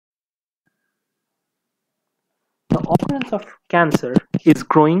occurrence of cancer is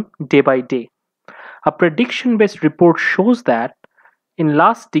growing day by day. A prediction-based report shows that in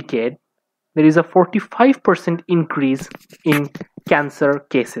last decade, there is a 45% increase in cancer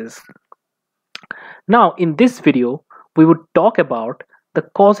cases. Now, in this video, we would talk about the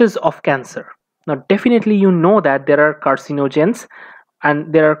causes of cancer. Now, definitely you know that there are carcinogens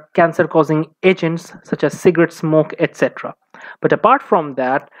and there are cancer-causing agents such as cigarette smoke, etc. But apart from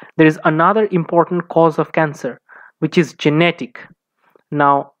that, there is another important cause of cancer, which is genetic.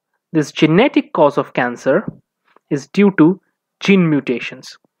 Now, this genetic cause of cancer is due to gene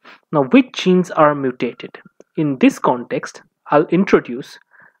mutations. Now, which genes are mutated? In this context, I'll introduce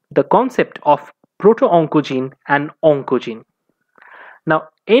the concept of proto-oncogene and oncogene. Now,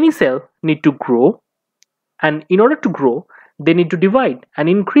 any cell need to grow, and in order to grow, they need to divide and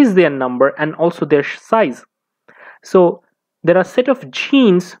increase their number and also their size. So, there are a set of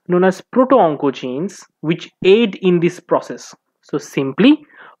genes known as proto-oncogenes which aid in this process. So, simply,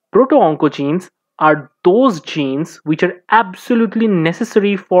 proto-oncogenes are those genes which are absolutely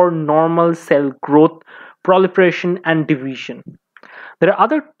necessary for normal cell growth, proliferation, and division. There are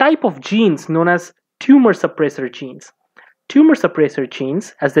other type of genes known as tumor suppressor genes. Tumor suppressor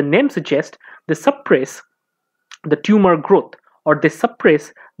genes, as the name suggests, they suppress the tumor growth, or they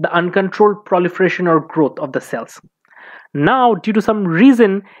suppress the uncontrolled proliferation or growth of the cells. Now, due to some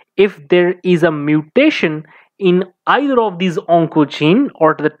reason, if there is a mutation in either of these oncogene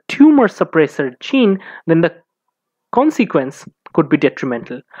or the tumor suppressor gene, then the consequence could be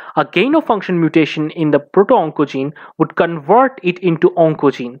detrimental. A gain of function mutation in the proto-oncogene would convert it into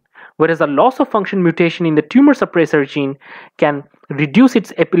oncogene, whereas a loss of function mutation in the tumor suppressor gene can reduce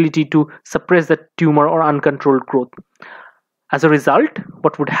its ability to suppress the tumor or uncontrolled growth. As a result,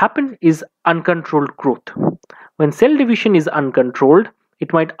 what would happen is uncontrolled growth. When cell division is uncontrolled,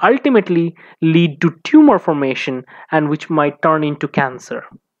 it might ultimately lead to tumor formation and which might turn into cancer.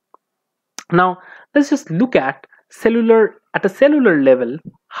 Now, let's just look at a cellular level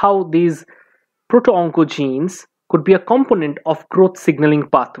how these proto-oncogenes could be a component of growth signaling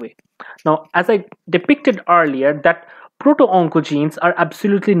pathway. Now, as I depicted earlier, that proto-oncogenes are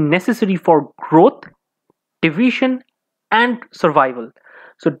absolutely necessary for growth, division, and survival.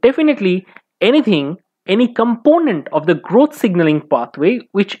 So definitely any component of the growth signaling pathway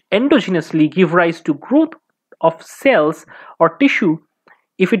which endogenously give rise to growth of cells or tissue,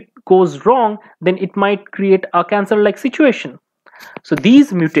 if it goes wrong, then it might create a cancer-like situation. So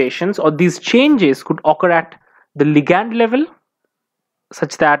these mutations or these changes could occur at the ligand level,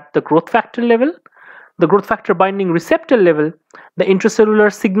 such that the growth factor level, the growth factor binding receptor level, the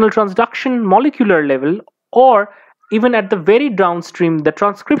intracellular signal transduction molecular level, or even at the very downstream, the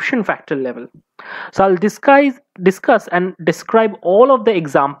transcription factor level. So I'll discuss and describe all of the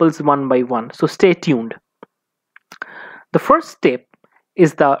examples one by one. So stay tuned. The first step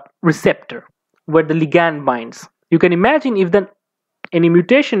is the receptor, where the ligand binds. You can imagine if any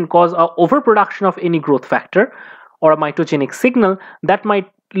mutation cause an overproduction of any growth factor or a mitogenic signal, that might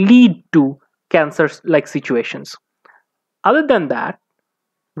lead to cancer-like situations. Other than that,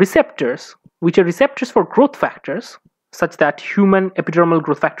 receptors, which are receptors for growth factors, such that human epidermal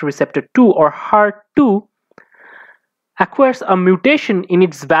growth factor receptor 2 or HER2 acquires a mutation in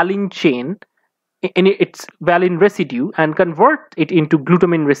its valine chain, in its valine residue, and convert it into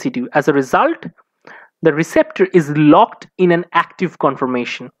glutamine residue. As a result, the receptor is locked in an active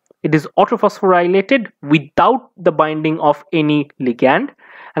conformation. It is autophosphorylated without the binding of any ligand,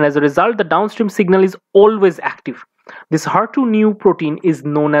 and as a result, the downstream signal is always active. This HER2 new protein is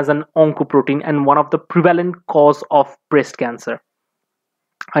known as an oncoprotein and one of the prevalent cause of breast cancer.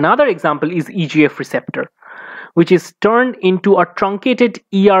 Another example is EGF receptor, which is turned into a truncated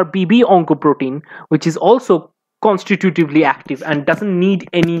ERBB oncoprotein, which is also constitutively active and doesn't need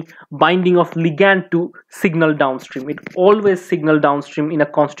any binding of ligand to signal downstream. It always signals downstream in a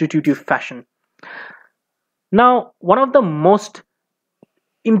constitutive fashion. Now, one of the most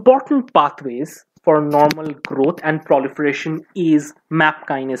important pathways for normal growth and proliferation is MAP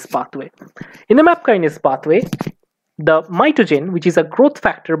kinase pathway. In the MAP kinase pathway, the mitogen, which is a growth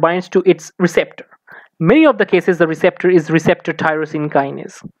factor, binds to its receptor. Many of the cases, the receptor is receptor tyrosine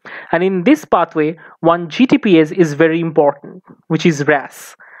kinase. And in this pathway, one GTPase is very important, which is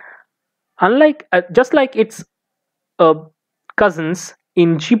RAS. Just like its cousins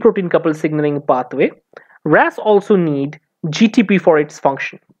in G protein coupled signaling pathway, RAS also need GTP for its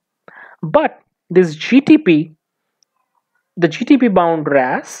function. But this GTP, the GTP bound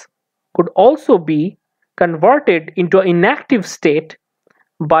RAS, could also be converted into an inactive state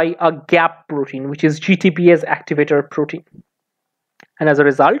by a gap protein, which is GTPase activator protein. And as a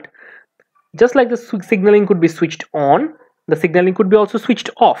result, Just like the signaling could be switched on, the signaling could be also switched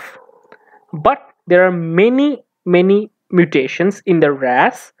off. But there are many mutations in the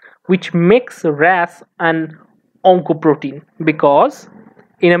RAS which makes RAS an oncoprotein, because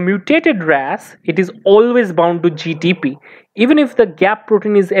in a mutated RAS it is always bound to GTP. Even if the gap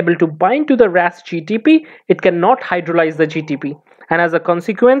protein is able to bind to the RAS GTP, it cannot hydrolyze the GTP, and as a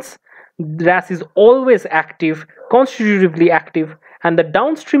consequence RAS is always active, constitutively active, and the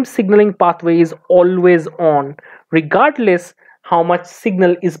downstream signaling pathway is always on, regardless how much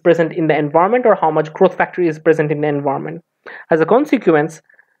signal is present in the environment or how much growth factor is present in the environment. As a consequence,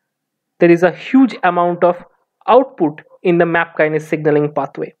 there is a huge amount of output in the MAP kinase signaling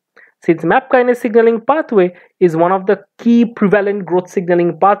pathway. Since MAP kinase signaling pathway is one of the key prevalent growth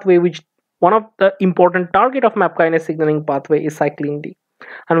signaling pathway, which one of the important target of MAP kinase signaling pathway is cyclin D.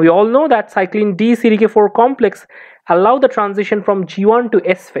 And we all know that cyclin D CDK4 complex allow the transition from G1 to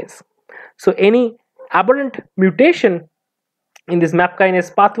S phase. So any aberrant mutation in this MAP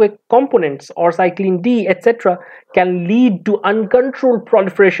kinase pathway components or cyclin D, etc., can lead to uncontrolled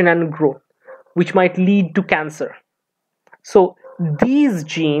proliferation and growth, which might lead to cancer. So these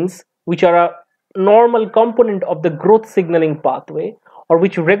genes, which are a normal component of the growth signaling pathway, or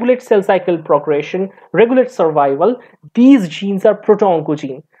which regulate cell cycle progression, regulate survival, these genes are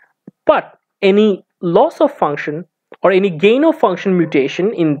proto-oncogene. But any loss of function or any gain of function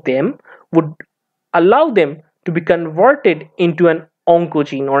mutation in them would allow them to be converted into an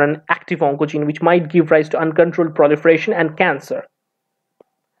oncogene or an active oncogene, which might give rise to uncontrolled proliferation and cancer.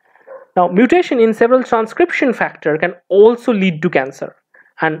 Now, mutation in several transcription factors can also lead to cancer,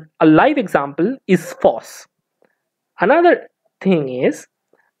 and a live example is FOS. Another thing is,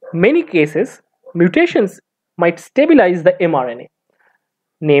 many cases, mutations might stabilize the mRNA.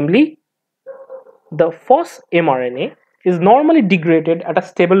 Namely, the FOS mRNA is normally degraded at a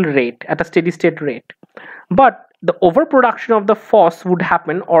stable rate, at a steady state rate. But the overproduction of the FOS would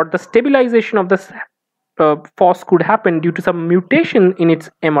happen, or the stabilization of the FOS could happen due to some mutation in its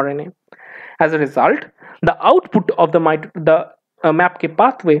mRNA. As a result, the output of the MAPK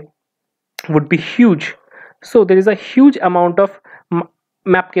pathway would be huge. So there is a huge amount of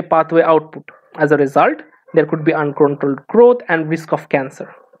MAPK pathway output. As a result, there could be uncontrolled growth and risk of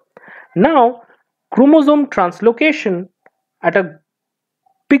cancer. Now, chromosome translocation at a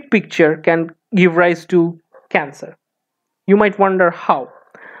big picture can give rise to cancer. You might wonder how.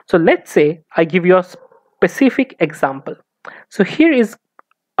 So let's say I give you a specific example. So here is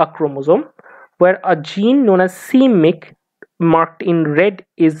a chromosome where a gene known as c-MYC marked in red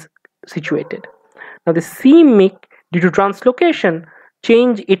is situated. Now the c-MYC, due to translocation,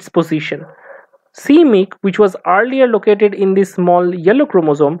 change its position. c-MYC, which was earlier located in this small yellow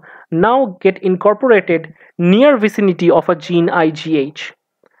chromosome, now get incorporated near vicinity of a gene IgH,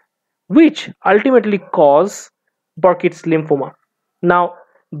 which ultimately cause Burkitt's lymphoma. Now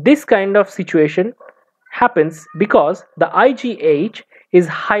this kind of situation happens because the IgH is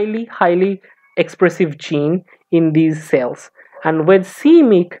highly expressive gene in these cells, and when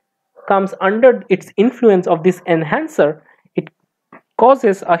c-MYC comes under its influence of this enhancer, it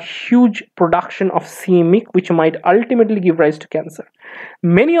causes a huge production of c-MYC, which might ultimately give rise to cancer.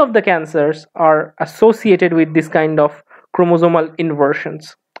 Many of the cancers are associated with this kind of chromosomal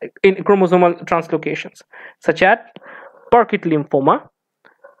inversions, in chromosomal translocations, such as Burkitt lymphoma,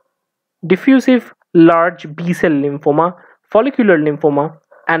 diffuse large B-cell lymphoma, follicular lymphoma,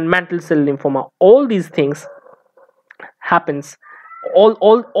 and mantle cell lymphoma. All these things happens.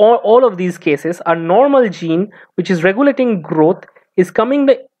 All of these cases, a normal gene which is regulating growth is coming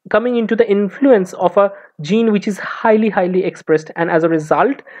into the influence of a gene which is highly expressed, and as a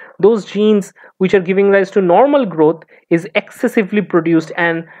result, those genes which are giving rise to normal growth is excessively produced,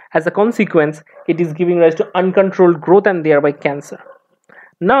 and as a consequence, it is giving rise to uncontrolled growth and thereby cancer.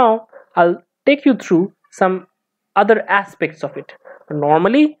 Now, I'll take you through some other aspects of it.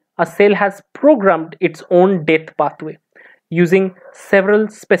 Normally, a cell has programmed its own death pathway using several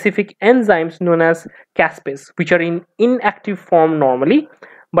specific enzymes known as caspase, which are in inactive form normally,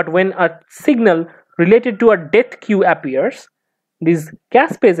 but when a signal related to a death cue appears, these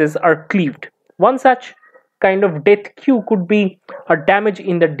caspases are cleaved. One such kind of death cue could be a damage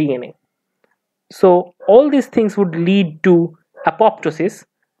in the DNA. So all these things would lead to apoptosis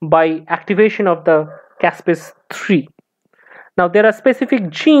by activation of the caspase 3. Now there are specific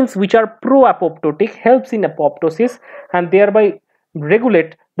genes which are pro-apoptotic, helps in apoptosis, and thereby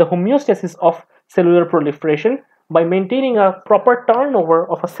regulate the homeostasis of cellular proliferation by maintaining a proper turnover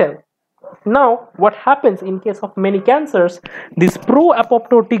of a cell. Now what happens in case of many cancers, these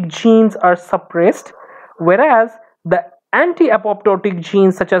pro-apoptotic genes are suppressed, whereas the anti-apoptotic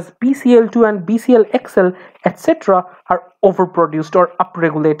genes such as BCL2 and BCLXL, etc., are overproduced or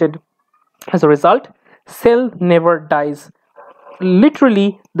upregulated. As a result, cell never dies.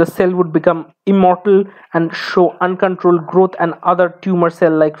 Literally, the cell would become immortal and show uncontrolled growth and other tumor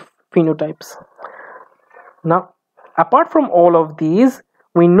cell-like phenotypes. Now, apart from all of these,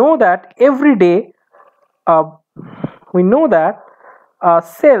 we know that every day, a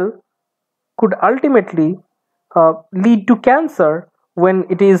cell could ultimately lead to cancer when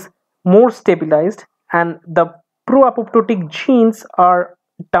it is more stabilized and the pro-apoptotic genes are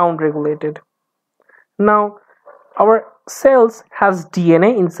downregulated. Now, our cells has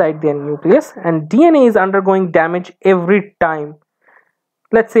DNA inside their nucleus, and DNA is undergoing damage every time,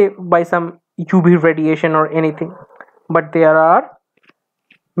 let's say by some UV radiation or anything. But there are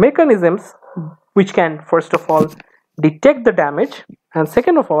mechanisms which can, first of all, detect the damage, and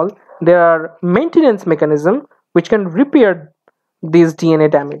second of all, there are maintenance mechanisms which can repair this DNA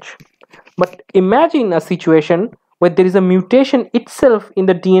damage. But imagine a situation where there is a mutation itself in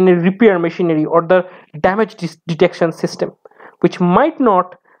the DNA repair machinery or the damage detection system, which might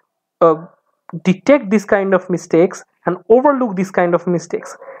not detect this kind of mistakes and overlook this kind of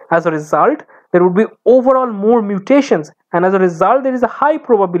mistakes. As a result, there would be overall more mutations, and as a result, there is a high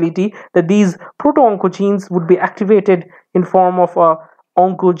probability that these proto-oncogenes would be activated in form of a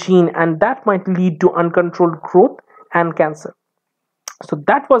oncogene, and that might lead to uncontrolled growth and cancer. So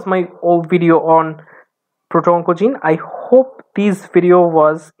that was my whole video on proto-oncogene. I hope this video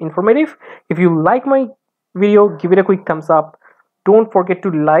was informative. If you like my video, give it a quick thumbs up. Don't forget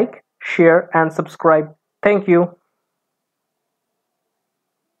to like, share, and subscribe. Thank you.